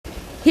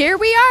Here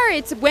we are,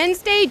 it's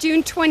Wednesday,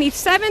 June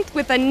 27th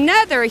with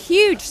another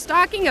huge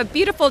stocking of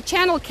beautiful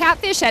channel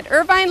catfish at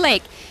Irvine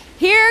Lake.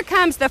 Here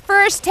comes the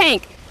first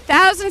tank,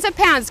 thousands of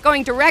pounds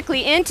going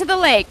directly into the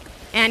lake.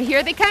 And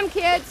here they come,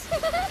 kids.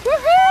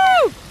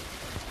 Woohoo!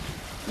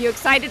 You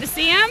excited to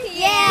see them?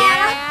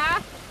 Yeah.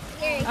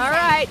 All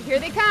right, here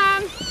they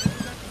come.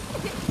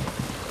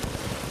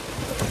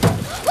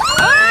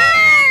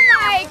 Oh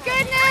my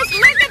goodness,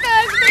 look at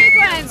those big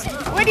ones.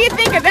 What do you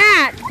think of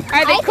that?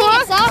 Are they cool? I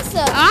think it's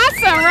awesome.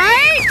 Awesome,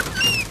 right?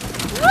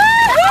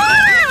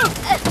 Woo-hoo!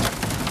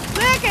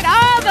 Look at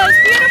all those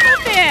beautiful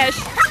fish.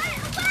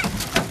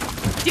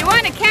 Do you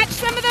want to catch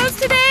some of those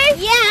today?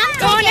 Yeah, I'm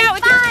going out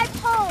with 5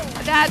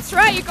 poles. That's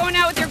right, you're going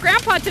out with your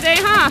grandpa today,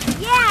 huh?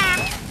 Yeah.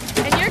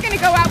 And you're going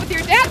to go out with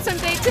your dad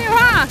someday too,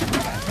 huh?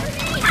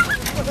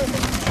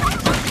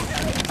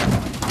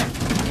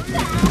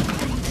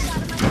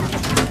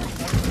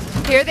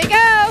 Here they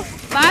go.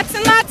 Lots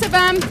and lots of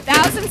them.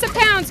 Thousands of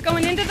pounds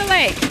going into the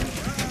lake.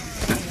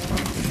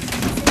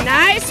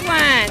 Nice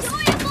ones.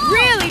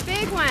 Really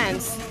big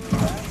ones.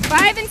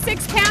 5 and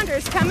 6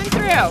 pounders coming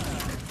through.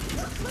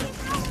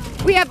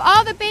 We have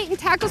all the bait and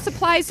tackle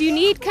supplies you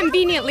need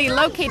conveniently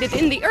located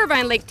in the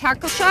Irvine Lake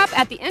Tackle Shop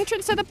at the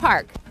entrance of the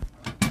park.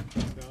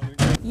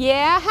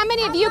 Yeah, how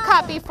many have you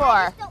caught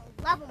before?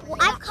 Well,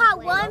 I've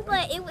caught one,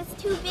 but it was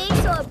too big,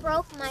 so it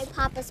broke my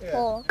papa's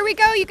pole. Here we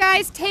go, you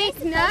guys.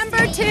 Tank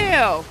number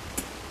 2.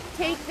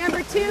 Tank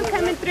number 2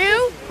 coming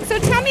through. So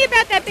tell me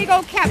about that big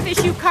old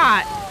catfish you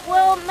caught.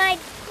 Well, my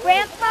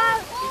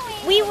grandpa,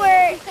 we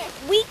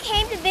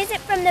came to visit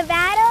from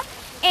Nevada,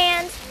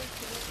 and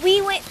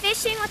we went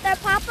fishing with our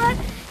papa.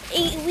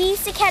 We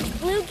used to catch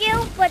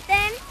bluegill, but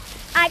then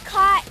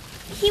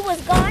he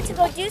was gone to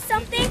go do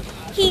something.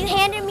 He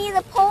handed me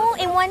the pole,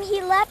 and when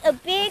he left, a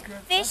big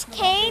fish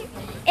came,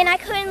 and I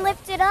couldn't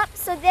lift it up,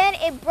 so then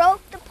it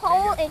broke the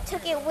pole and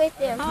took it with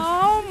him.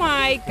 Oh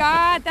my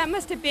God, that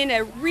must have been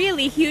a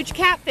really huge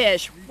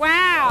catfish.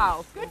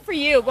 Wow, good for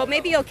you. Well,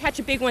 maybe you'll catch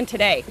a big one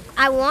today.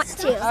 I want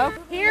to. Oh,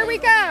 here we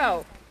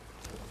go.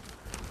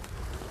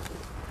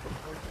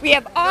 We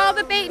have all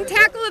the bait and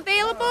tackle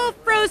available: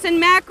 frozen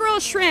mackerel,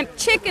 shrimp,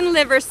 chicken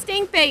liver,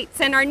 stink baits,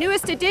 and our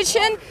newest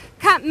addition,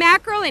 cut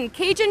mackerel in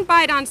Cajun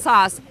bite-on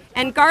sauce,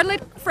 and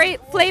garlic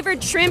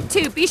flavored shrimp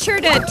too. Be sure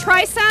to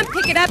try some,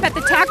 pick it up at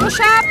the tackle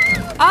shop.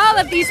 All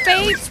of these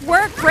baits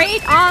work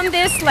great on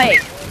this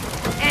lake.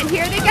 And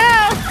here they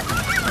go.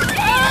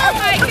 Oh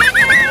my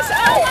goodness,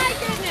 oh my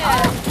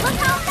goodness. Look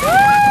how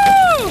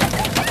Woo!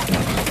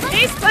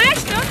 They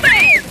splash, don't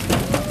they?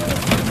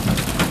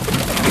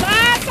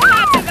 Lots and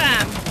lots of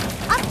them.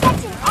 I'm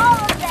catching all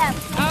of them.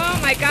 Oh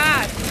my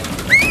God.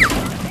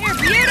 They're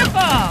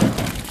beautiful.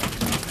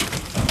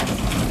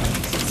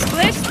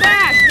 Splish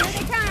splash, here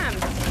they come.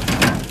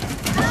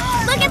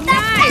 Look at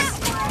that Nice.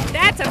 fat one.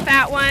 That's a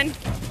fat one.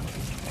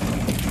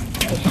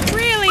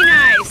 Really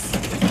nice.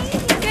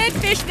 Good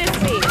fish this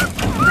week.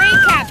 Great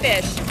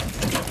catfish.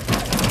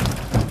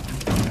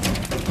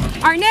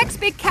 Our next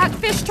big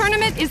catfish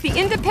tournament is the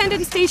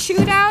Independence Day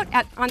Shootout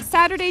on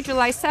Saturday,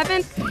 July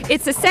 7th.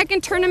 It's the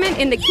second tournament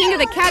in the King of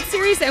the Cat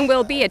series and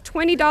will be a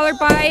 $20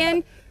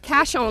 buy-in,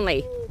 cash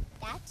only.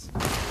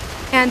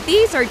 And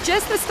these are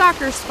just the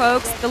stalkers,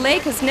 folks. The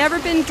lake has never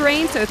been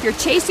drained, so if you're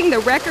chasing the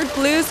record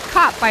blues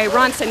caught by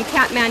Ronson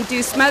Catman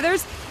Deuce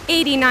Smothers,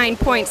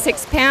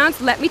 89.6 pounds,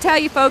 let me tell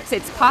you, folks,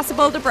 it's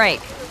possible to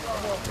break.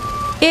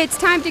 It's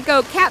time to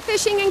go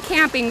catfishing and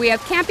camping. We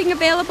have camping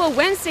available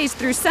Wednesdays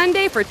through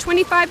Sunday for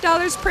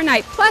 $25 per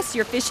night, plus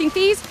your fishing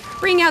fees.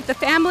 Bring out the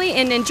family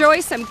and enjoy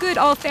some good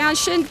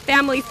old-fashioned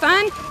family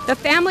fun. The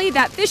family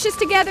that fishes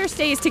together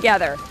stays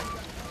together.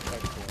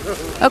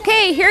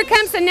 Okay, here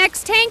comes the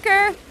next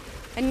tanker.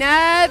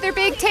 Another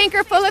big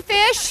tanker full of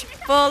fish,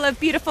 full of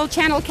beautiful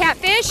channel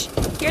catfish.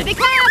 Here they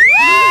come.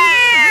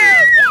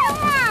 Yeah!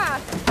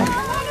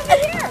 Come on over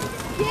here.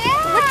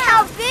 Yeah! Look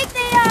how big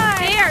they are.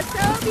 They are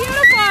so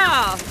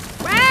beautiful.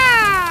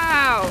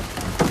 Wow!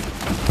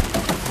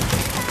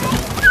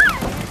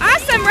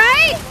 Awesome,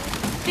 right?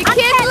 The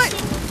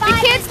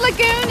kids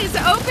lagoon is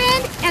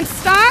open and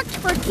stocked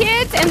for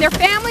kids and their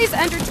families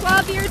under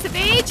 12 years of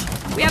age.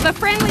 We have a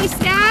friendly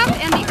staff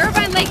and the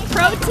Irvine Lake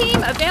Pro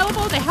Team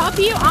available to help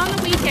you on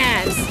the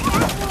weekends.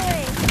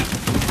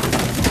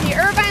 The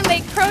Irvine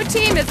Lake Pro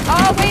Team is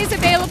always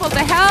available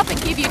to help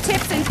and give you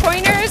tips and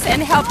pointers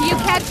and help you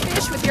catch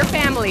fish with your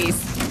families.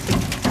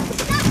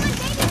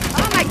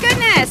 Oh my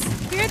goodness!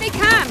 Here they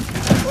come.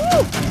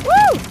 Woo!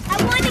 Woo! I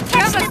want to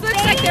catch It almost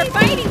looks like they're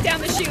fighting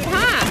down the chute,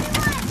 huh?